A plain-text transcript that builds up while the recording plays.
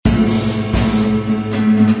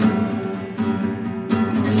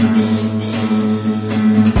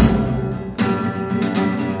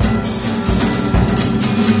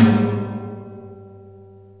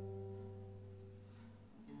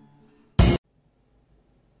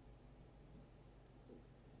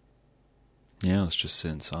Yeah, let's just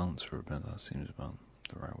sit in silence for a bit. That seems about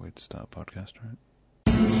the right way to start a podcast, right?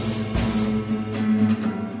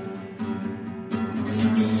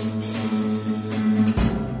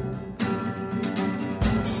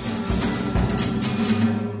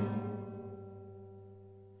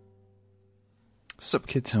 Sup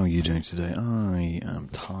kids, how are you doing today? I am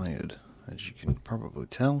tired, as you can probably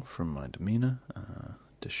tell from my demeanour,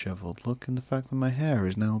 dishevelled look, and the fact that my hair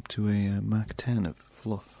is now up to a Mach 10 of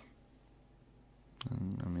fluff.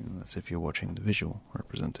 And, I mean, that's if you're watching the visual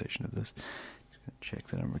representation of this. Just gonna check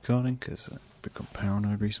that I'm recording, because I've become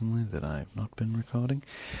paranoid recently that I've not been recording.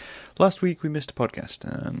 Last week we missed a podcast,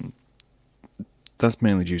 and that's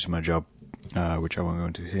mainly due to my job, which I won't go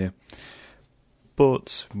into here.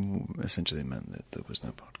 But essentially meant that there was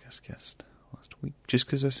no podcast guest last week, just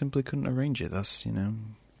because I simply couldn't arrange it. That's,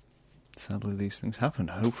 sadly these things happen.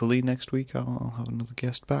 Hopefully next week I'll have another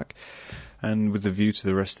guest back. And with the view to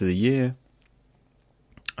the rest of the year,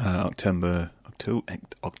 October,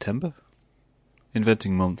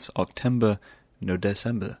 inventing months, October, no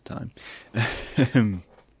December time,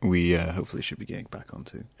 we hopefully should be getting back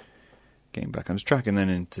onto track. And then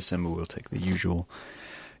in December we'll take the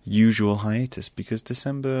usual hiatus, because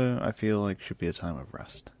December I feel like should be a time of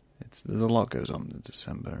rest. There's a lot goes on in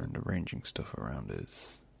December, and arranging stuff around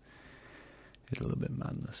is a little bit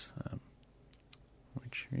madness.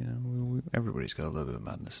 Which everybody's got a little bit of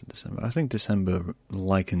madness in December. I think December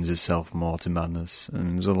likens itself more to madness,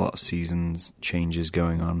 and there's a lot of seasons changes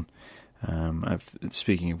going on.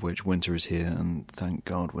 Speaking of which, winter is here, and thank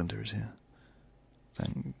God winter is here.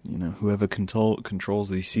 Thank whoever controls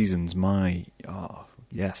these seasons.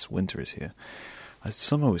 Yes, winter is here.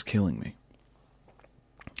 Summer was killing me.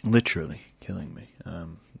 Literally killing me.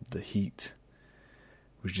 The heat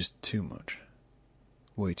was just too much.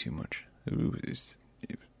 Way too much. It was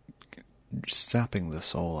sapping the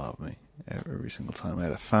soul out of me every single time. I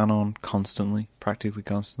had a fan on practically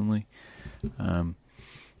constantly. I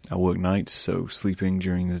work nights, so sleeping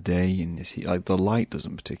during the day in this heat, the light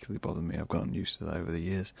doesn't particularly bother me. I've gotten used to that over the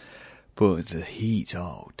years. But the heat,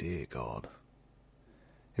 oh dear God.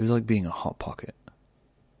 It was like being a Hot Pocket,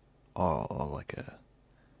 or like a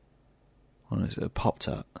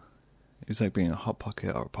Pop-Tart. It was like being a Hot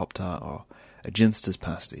Pocket or a Pop-Tart or a Ginster's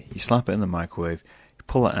pasty. You slap it in the microwave, you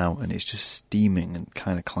pull it out, and it's just steaming and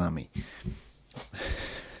kind of clammy.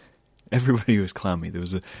 Everybody was clammy. There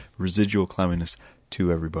was a residual clamminess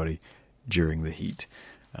to everybody during the heat.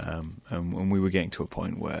 And we were getting to a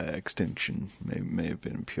point where extinction may have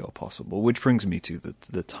been pure possible, which brings me to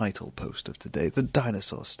the title post of today. The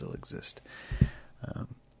dinosaurs still exist.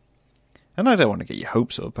 And I don't want to get your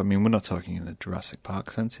hopes up. I mean, we're not talking in a Jurassic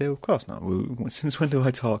Park sense here. Of course not. Since when do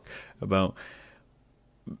I talk about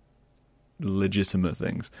legitimate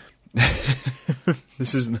things?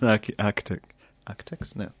 This isn't an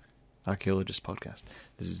archaeologist podcast.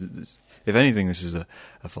 This, if anything, this is a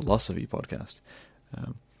philosophy podcast.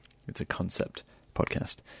 It's a concept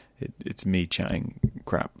podcast. It's me chatting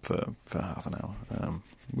crap for half an hour,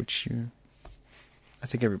 which I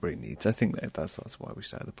think everybody needs. I think that's why we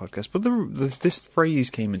started the podcast. But this phrase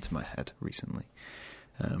came into my head recently,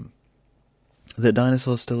 that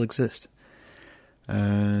dinosaurs still exist,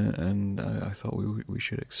 and I thought we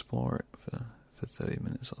should explore it for 30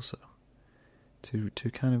 minutes or so, to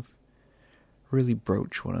kind of really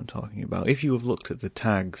broach what I'm talking about. If you have looked at the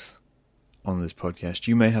tags on this podcast,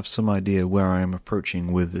 you may have some idea where I am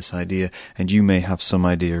approaching with this idea, and you may have some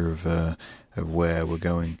idea of where we're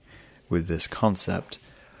going with this concept.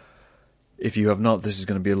 If you have not, this is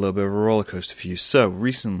going to be a little bit of a roller coaster for you. So,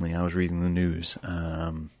 recently I was reading the news,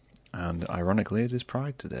 and ironically it is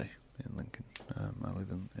Pride today in Lincoln. I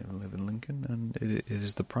live in Lincoln, and it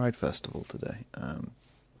is the Pride Festival today.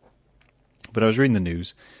 But I was reading the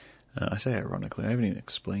news. I say ironically, I haven't even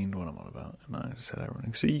explained what I'm on about, and I said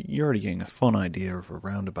ironic. So you're already getting a fun idea of a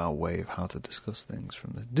roundabout way of how to discuss things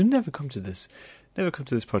from this. Never come to this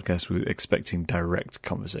podcast with expecting direct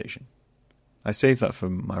conversation. I save that for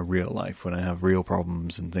my real life, when I have real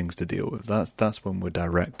problems and things to deal with. That's when we're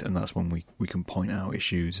direct, and that's when we can point out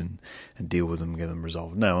issues and deal with them and get them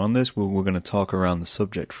resolved. Now, on this, we're going to talk around the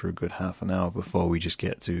subject for a good half an hour before we just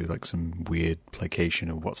get to some weird placation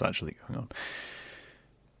of what's actually going on.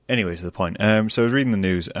 Anyway, to the point. So I was reading the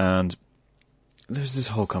news, and there's this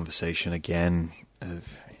whole conversation again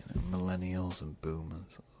of millennials and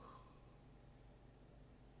boomers.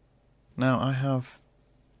 Now, I have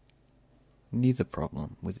neither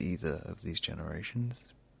problem with either of these generations.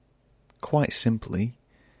 Quite simply,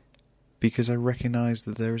 because I recognise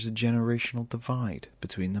that there is a generational divide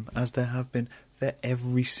between them, as there have been for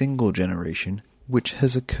every single generation which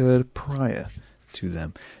has occurred prior to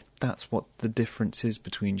them. that's what the difference is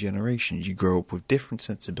between generations. You grow up with different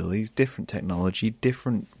sensibilities, different technology,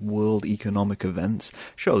 different world economic events.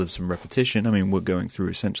 Sure, there's some repetition. I mean, we're going through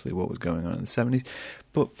essentially what was going on in the 70s,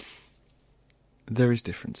 but there is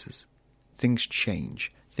differences. Things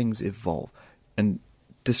change, things evolve, and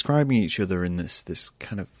describing each other in this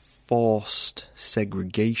kind of forced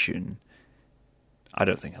segregation, I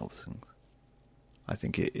don't think helps things. I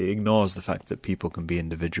think it ignores the fact that people can be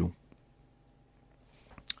individual,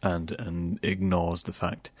 and ignores the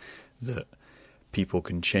fact that people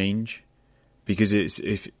can change, because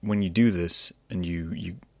when you do this and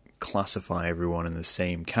you classify everyone in the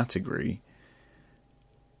same category,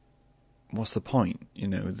 what's the point?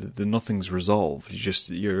 The nothing's resolved.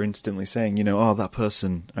 You're instantly saying, that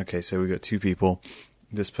person. Okay, so we got two people.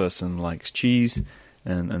 This person likes cheese,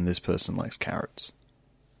 and this person likes carrots.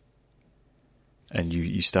 And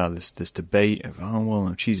you start this debate of,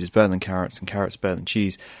 no, cheese is better than carrots, and carrots better than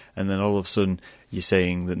cheese. And then all of a sudden, you're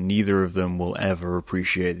saying that neither of them will ever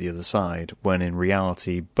appreciate the other side, when in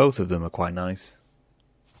reality, both of them are quite nice.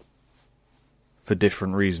 For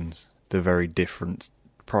different reasons. They're very different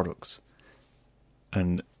products.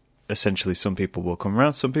 And essentially, some people will come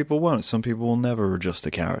around, some people won't. Some people will never adjust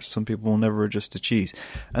to carrots. Some people will never adjust to cheese.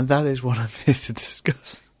 And that is what I'm here to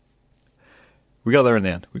discuss. We got there in the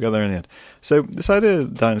end. So, this idea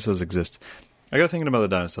that dinosaurs exist. I got thinking about the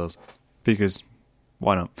dinosaurs, because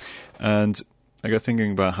why not? And I got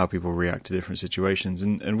thinking about how people react to different situations.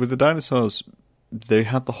 And with the dinosaurs, they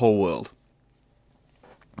had the whole world.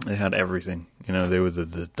 They had everything. They were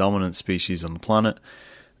the dominant species on the planet.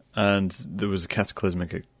 And there was a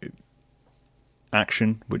cataclysmic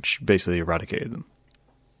action which basically eradicated them.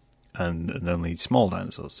 And only small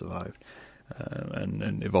dinosaurs survived.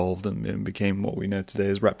 And evolved and became what we know today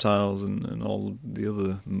as reptiles and all the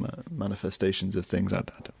other manifestations of things. I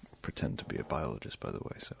don't pretend to be a biologist, by the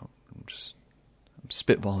way, so I'm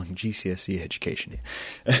spitballing GCSE education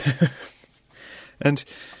here. And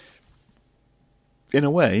in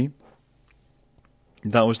a way,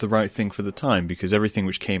 that was the right thing for the time, because everything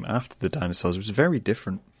which came after the dinosaurs was very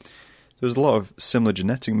different. There was a lot of similar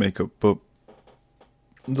genetic makeup, but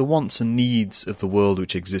the wants and needs of the world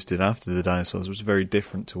which existed after the dinosaurs was very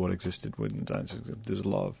different to what existed with the dinosaurs. There's a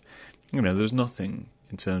lot of, there's nothing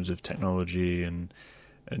in terms of technology and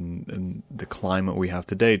the climate we have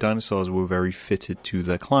today. Dinosaurs were very fitted to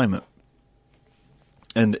their climate.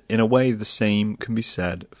 And in a way, the same can be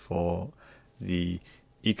said for the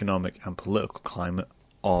economic and political climate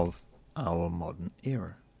of our modern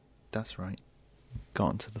era. That's right.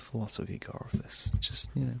 Got into the philosophy core of this. Just,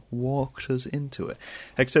 walked us into it.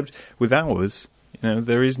 Except with ours,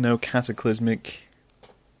 there is no cataclysmic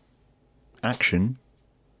action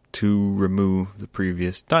to remove the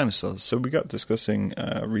previous dinosaurs. So we got discussing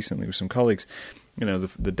recently with some colleagues,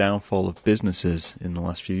 the downfall of businesses in the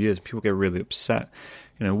last few years. People get really upset.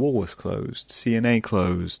 Woolworths closed, CNA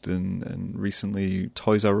closed, and recently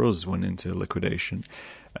Toys R Us went into liquidation.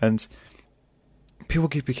 And people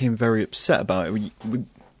became very upset about it.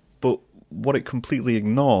 But what it completely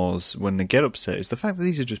ignores when they get upset is the fact that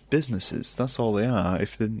these are just businesses. That's all they are.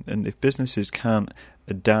 If businesses can't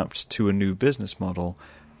adapt to a new business model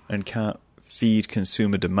and can't feed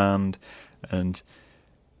consumer demand and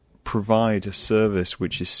provide a service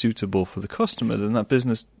which is suitable for the customer, then that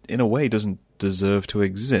business, in a way, doesn't deserve to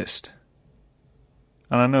exist.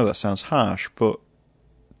 And I know that sounds harsh, but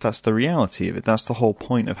that's the reality of it. That's the whole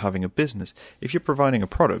point of having a business. If you're providing a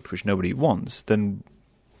product which nobody wants, then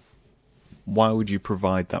why would you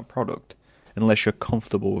provide that product? Unless you're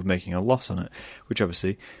comfortable with making a loss on it, which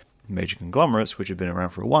obviously major conglomerates, which have been around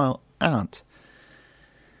for a while, aren't.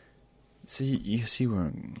 So you see where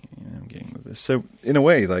I'm getting with this. So in a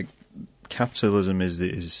way, like, capitalism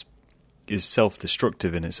is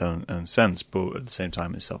self-destructive in its own sense, but at the same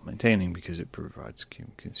time it's self-maintaining because it provides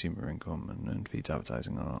consumer income and feeds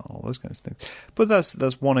advertising and all those kinds of things. But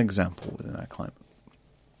that's one example within that climate.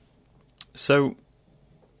 So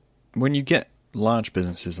when you get large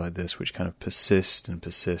businesses like this, which kind of persist, and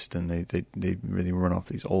they really run off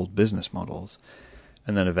these old business models,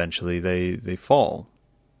 and then eventually they fall.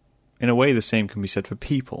 In a way, the same can be said for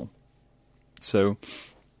people. So,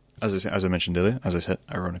 as I mentioned earlier, as I said,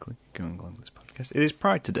 ironically, going along with this podcast, it is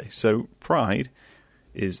Pride today. So, Pride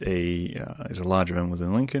is a large event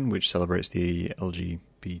within Lincoln which celebrates the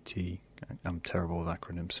LGBT. I'm terrible with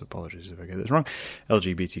acronyms, so apologies if I get this wrong.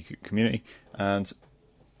 LGBT community, and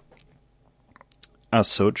as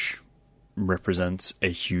such, represents a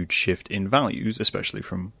huge shift in values, especially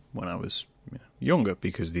from when I was younger,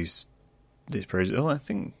 because these parades, I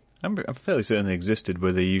think I'm fairly certain they existed,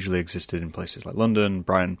 where they usually existed in places like London,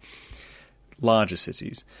 Brighton, larger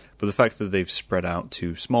cities. But the fact that they've spread out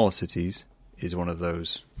to smaller cities is one of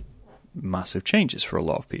those massive changes for a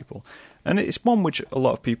lot of people. And it's one which a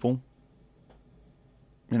lot of people,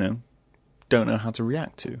 don't know how to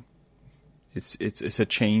react to. It's a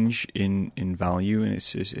change in value, and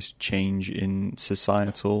it's a change in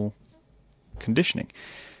societal conditioning.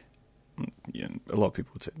 A lot of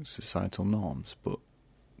people would say societal norms, but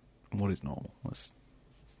what is normal?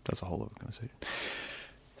 That's a whole other conversation.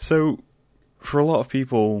 So, for a lot of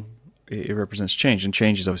people, it represents change, and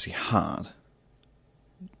change is obviously hard.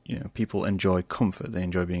 People enjoy comfort, they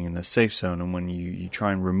enjoy being in their safe zone, and when you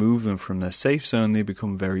try and remove them from their safe zone, they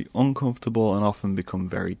become very uncomfortable and often become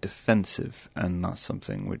very defensive, and that's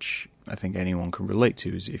something which I think anyone can relate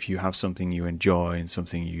to, is if you have something you enjoy and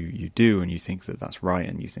something you do and you think that that's right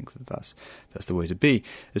and you think that that's the way to be,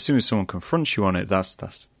 as soon as someone confronts you on it,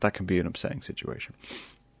 that can be an upsetting situation.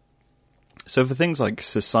 So for things like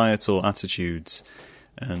societal attitudes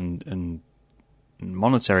and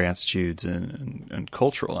monetary attitudes and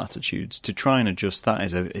cultural attitudes, to try and adjust that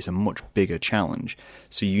is a much bigger challenge.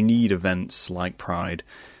 So you need events like Pride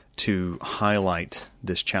to highlight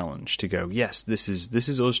this challenge, to go, yes, this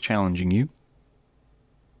is us challenging you.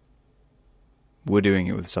 We're doing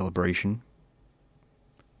it with celebration.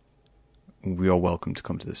 We are welcome to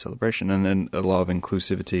come to this celebration, and a lot of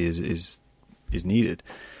inclusivity is needed,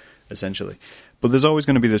 essentially. But there's always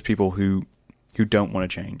going to be those people who don't want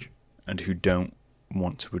to change and who don't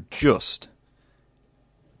want to adjust.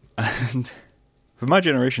 And for my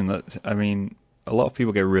generation, a lot of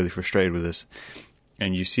people get really frustrated with this,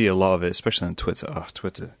 and you see a lot of it, especially on Twitter.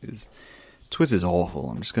 Twitter's awful.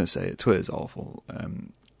 I'm just going to say it. Twitter's awful.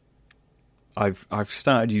 I've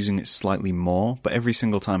started using it slightly more, but every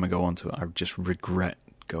single time I go onto it, I just regret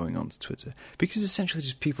going onto Twitter, because it's essentially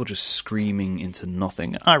just people just screaming into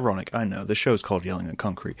nothing. Ironic, I know, the show's called Yelling at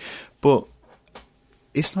Concrete, but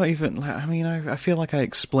it's not even I feel like I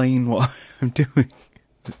explain what I'm doing.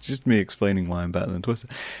 It's just me explaining why I'm better than Twitter.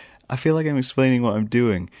 I feel like I'm explaining what I'm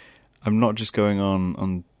doing. I'm not just going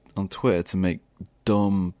on Twitter to make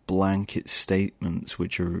dumb blanket statements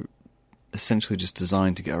which are essentially just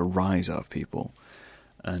designed to get a rise out of people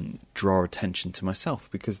and draw attention to myself,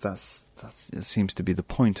 because that seems to be the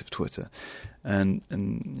point of Twitter. And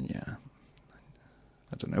yeah,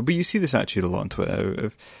 I don't know. But you see this attitude a lot on Twitter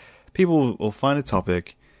of people will find a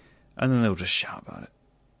topic and then they'll just shout about it.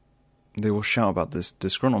 They will shout about this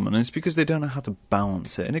disgruntlement, and it's because they don't know how to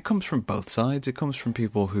balance it. And it comes from both sides. It comes from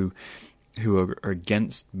people who are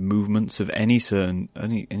against movements of any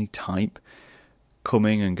type,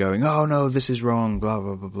 coming and going, oh no, this is wrong, blah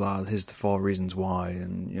blah blah blah. Here's the 4 reasons why,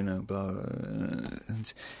 and blah,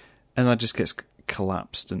 and that just gets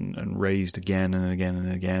collapsed and raised again and again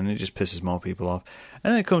and again. It just pisses more people off.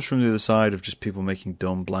 And then it comes from the other side of just people making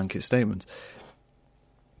dumb blanket statements.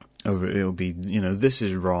 It'll be, this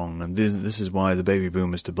is wrong, and this is why the baby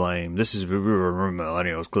boom is to blame. This is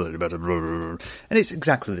millennials clearly better, and it's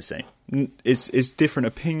exactly the same. It's different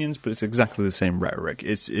opinions, but it's exactly the same rhetoric.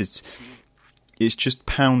 It's just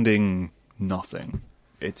pounding nothing.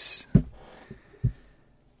 It's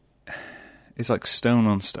like stone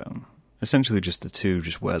on stone. Essentially, just the two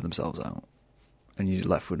just wear themselves out, and you're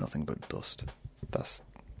left with nothing but dust. That's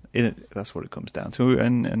what it comes down to.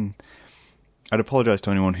 And I'd apologise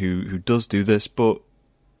to anyone who does do this, but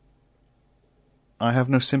I have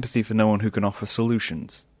no sympathy for no one who can offer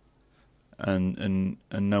solutions, and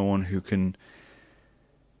no one who can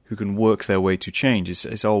work their way to change.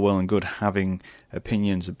 It's all well and good having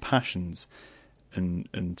opinions and passions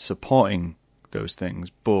and supporting those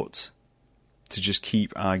things, but to just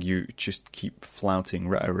keep flouting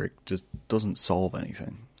rhetoric just doesn't solve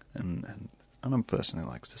anything. And I'm a person who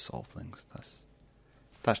likes to solve things.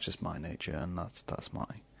 That's just my nature, and that's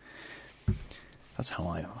how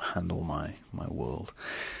I handle my world.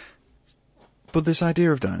 But this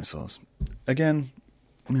idea of dinosaurs, again,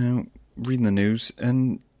 reading the news,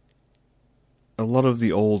 and a lot of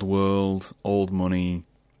the old world, old money,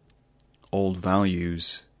 old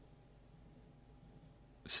values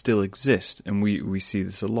still exist, and we see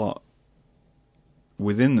this a lot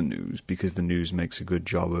within the news, because the news makes a good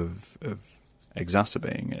job of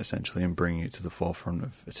exacerbating it, essentially, and bringing it to the forefront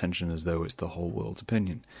of attention as though it's the whole world's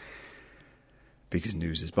opinion, because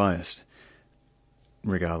news is biased,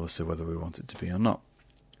 regardless of whether we want it to be or not.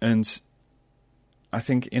 And I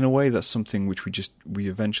think, in a way, that's something which we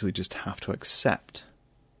eventually just have to accept.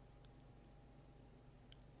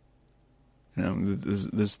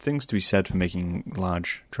 There's things to be said for making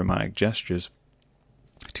large, dramatic gestures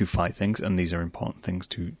to fight things, and these are important things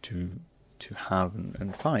to have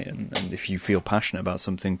and fight, and if you feel passionate about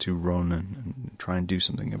something, to run and try and do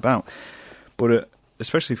something about. But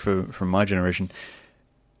especially from my generation,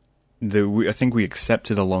 I think we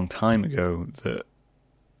accepted a long time ago that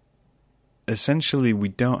essentially we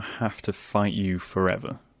don't have to fight you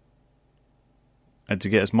forever. And to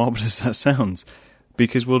get as morbid as that sounds,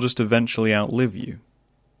 because we'll just eventually outlive you.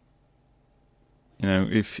 You know,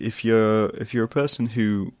 if you're a person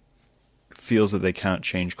who feels that they can't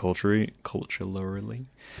change culturally,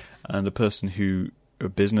 and a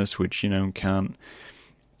business which, you know,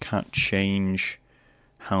 can't change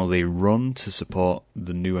how they run to support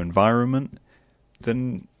the new environment,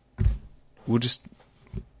 then we'll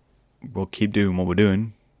keep doing what we're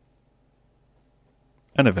doing,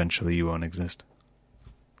 and eventually you won't exist.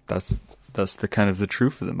 That's the kind of the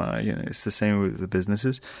truth of the matter. You know, it's the same with the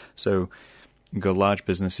businesses. So you've got large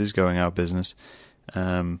businesses going out of business,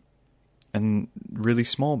 and really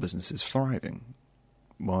small businesses thriving.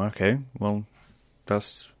 Well, okay,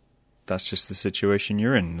 that's just the situation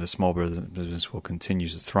you're in. The small business will continue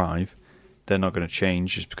to thrive. They're not going to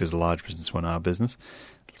change just because the large business went out of business.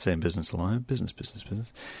 Same business line, business.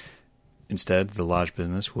 Instead, the large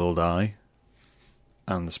business will die,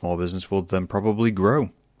 and the small business will then probably grow.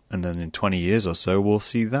 And then in 20 years or so, we'll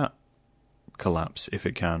see that collapse if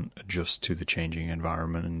it can't adjust to the changing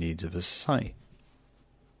environment and needs of a society.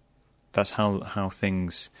 That's how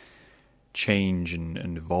things change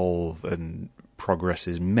and evolve and progress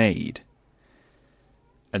is made.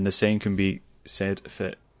 And the same can be said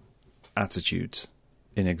for attitudes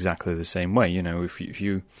in exactly the same way. You know, if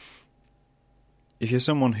you're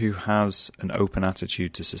someone who has an open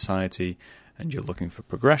attitude to society and you're looking for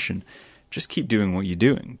progression, just keep doing what you're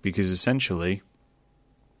doing, because essentially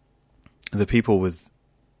the people with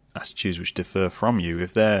attitudes which differ from you,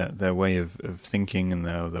 if their way of thinking and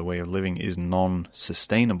their way of living is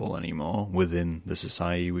non-sustainable anymore within the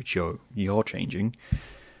society which you're changing,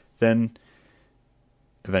 then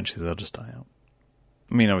eventually they'll just die out.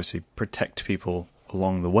 I mean, obviously, protect people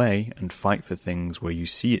along the way and fight for things where you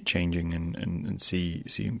see it changing and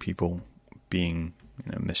seeing people being,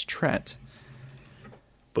 you know, mistreated.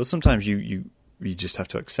 But sometimes you just have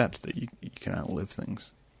to accept that you can outlive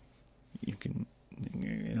things. You can,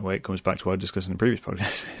 in a way, it comes back to what I discussed in the previous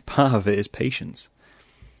podcast. Part of it is patience.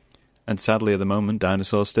 And sadly, at the moment,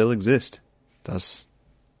 dinosaurs still exist.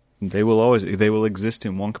 They will exist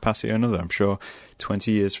in one capacity or another. I'm sure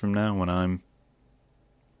 20 years from now, when I'm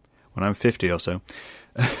 50 or so,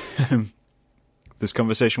 this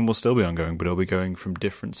conversation will still be ongoing, but it'll be going from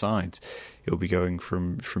different sides. It'll be going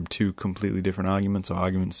from two completely different arguments, or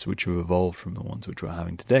arguments which have evolved from the ones which we're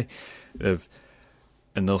having today.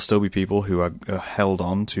 And there'll still be people who are held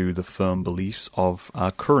on to the firm beliefs of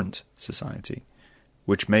our current society,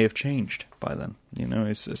 which may have changed by then. You know,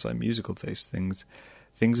 it's like musical taste. Things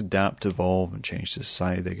adapt, evolve, and change to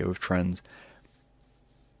society. They go with trends.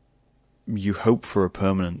 You hope for a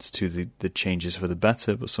permanence to the changes for the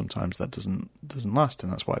better, but sometimes that doesn't last,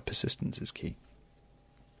 and that's why persistence is key.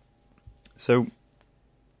 So,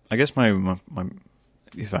 I guess my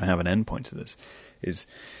if I have an end point to this, is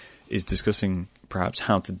discussing perhaps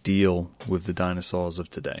how to deal with the dinosaurs of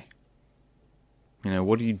today. You know,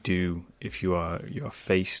 what do you do if you are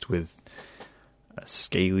faced with a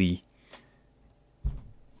scaly,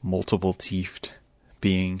 multiple teethed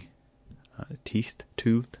being,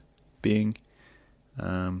 toothed being,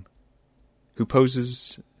 who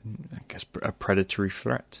poses, I guess, a predatory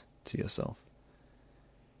threat to yourself?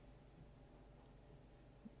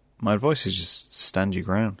 My advice is just stand your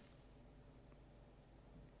ground.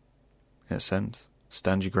 In a sense,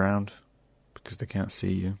 stand your ground, because they can't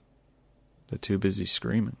see you. They're too busy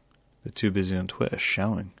screaming. They're too busy on Twitter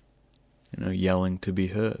shouting, yelling to be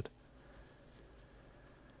heard.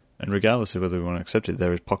 And regardless of whether we want to accept it,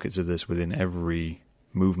 there is pockets of this within every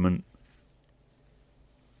movement.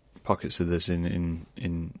 Pockets of this in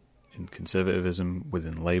conservatism,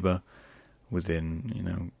 within Labour,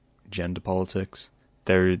 within gender politics.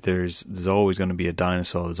 There's always going to be a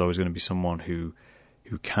dinosaur. There's always going to be someone who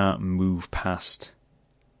can't move past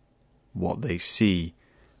what they see,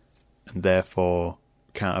 and therefore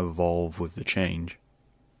can't evolve with the change.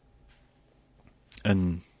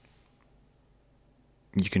 And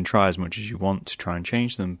you can try as much as you want to try and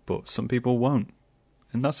change them, but some people won't.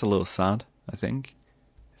 And that's a little sad, I think.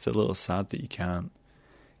 It's a little sad that you can't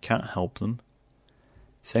help them.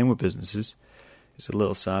 Same with businesses. It's a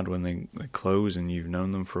little sad when they close and you've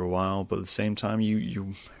known them for a while, but at the same time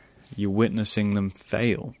you're witnessing them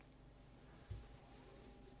fail.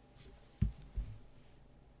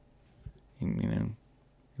 You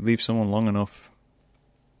leave someone long enough,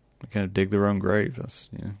 they kind of dig their own grave. That's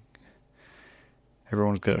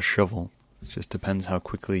everyone's got a shovel. It just depends how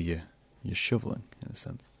quickly you're shoveling, in a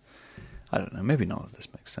sense. I don't know, maybe none of this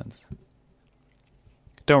makes sense.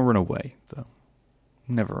 Don't run away, though.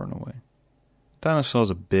 Never run away. Dinosaurs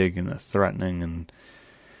are big and they're threatening and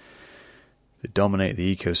they dominate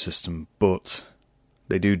the ecosystem, but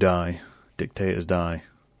they do die. Dictators die.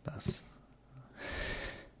 That's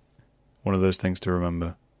one of those things to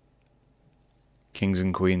remember. Kings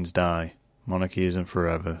and queens die. Monarchy isn't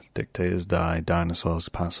forever. Dictators die. Dinosaurs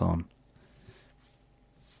pass on.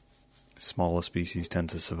 Smaller species tend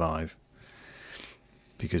to survive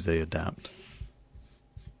because they adapt.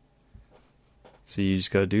 So you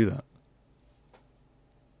just gotta do that.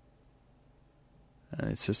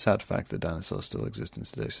 And it's a sad fact that dinosaurs still exist in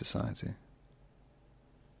today's society.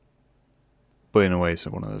 But in a way, it's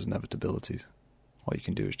one of those inevitabilities. All you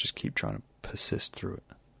can do is just keep trying to persist through it.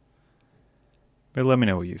 But let me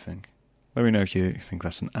know what you think. Let me know if you think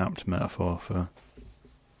that's an apt metaphor for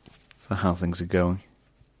how things are going.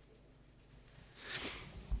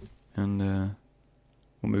 And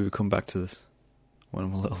we'll maybe come back to this when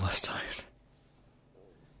I'm a little less tired.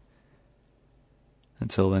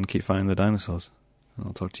 Until then, keep finding the dinosaurs. And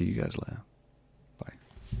I'll talk to you guys later.